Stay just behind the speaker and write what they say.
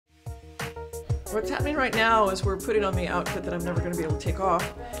What's happening right now is we're putting on the outfit that I'm never going to be able to take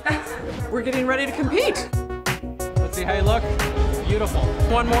off. We're getting ready to compete. Let's see how you look. Beautiful.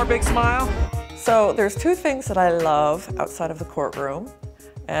 One more big smile. So there's two things that I love outside of the courtroom,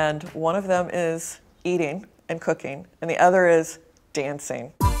 and one of them is eating and cooking, and the other is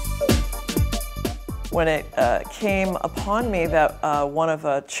dancing. When it came upon me that one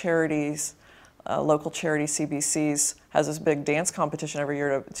of charities, local charity CBC's, has this big dance competition every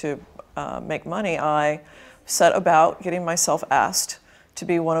year to make money, I set about getting myself asked to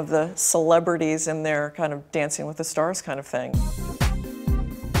be one of the celebrities in their kind of Dancing with the Stars kind of thing.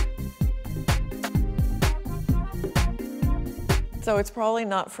 So it's probably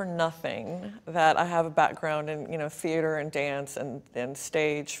not for nothing that I have a background in theater and dance and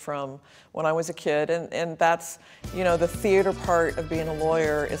stage from when I was a kid, and that's the theater part of being a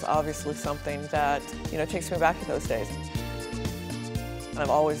lawyer is obviously something that takes me back to those days. I've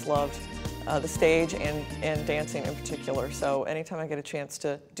always loved the stage and dancing in particular, so anytime I get a chance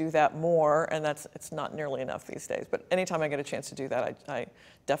to do that more, and it's not nearly enough these days, but anytime I get a chance to do that, I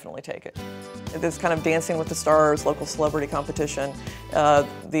definitely take it. This kind of Dancing with the Stars local celebrity competition,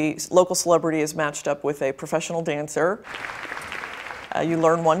 the local celebrity is matched up with a professional dancer. You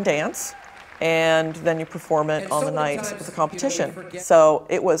learn one dance, and then you perform it on the night of the competition. So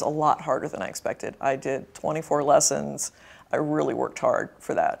it was a lot harder than I expected. I did 24 lessons. I really worked hard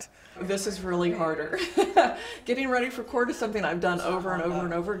for that. This is really harder. Getting ready for court is something I've done over and over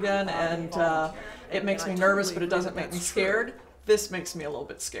and over again, and it makes me nervous, but it doesn't make me scared. This makes me a little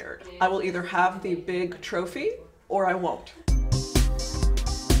bit scared. I will either have the big trophy or I won't.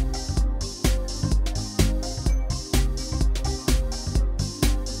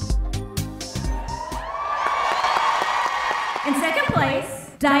 In second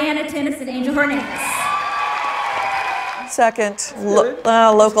place, Diana Tennyson, Angel Hernandez. Second,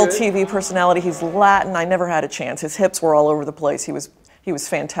 local TV personality. He's Latin. I never had a chance. His hips were all over the place. He was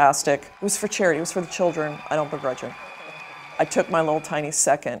fantastic. It was for charity. It was for the children. I don't begrudge him. I took my little tiny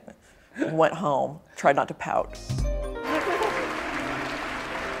second and went home. Tried not to pout.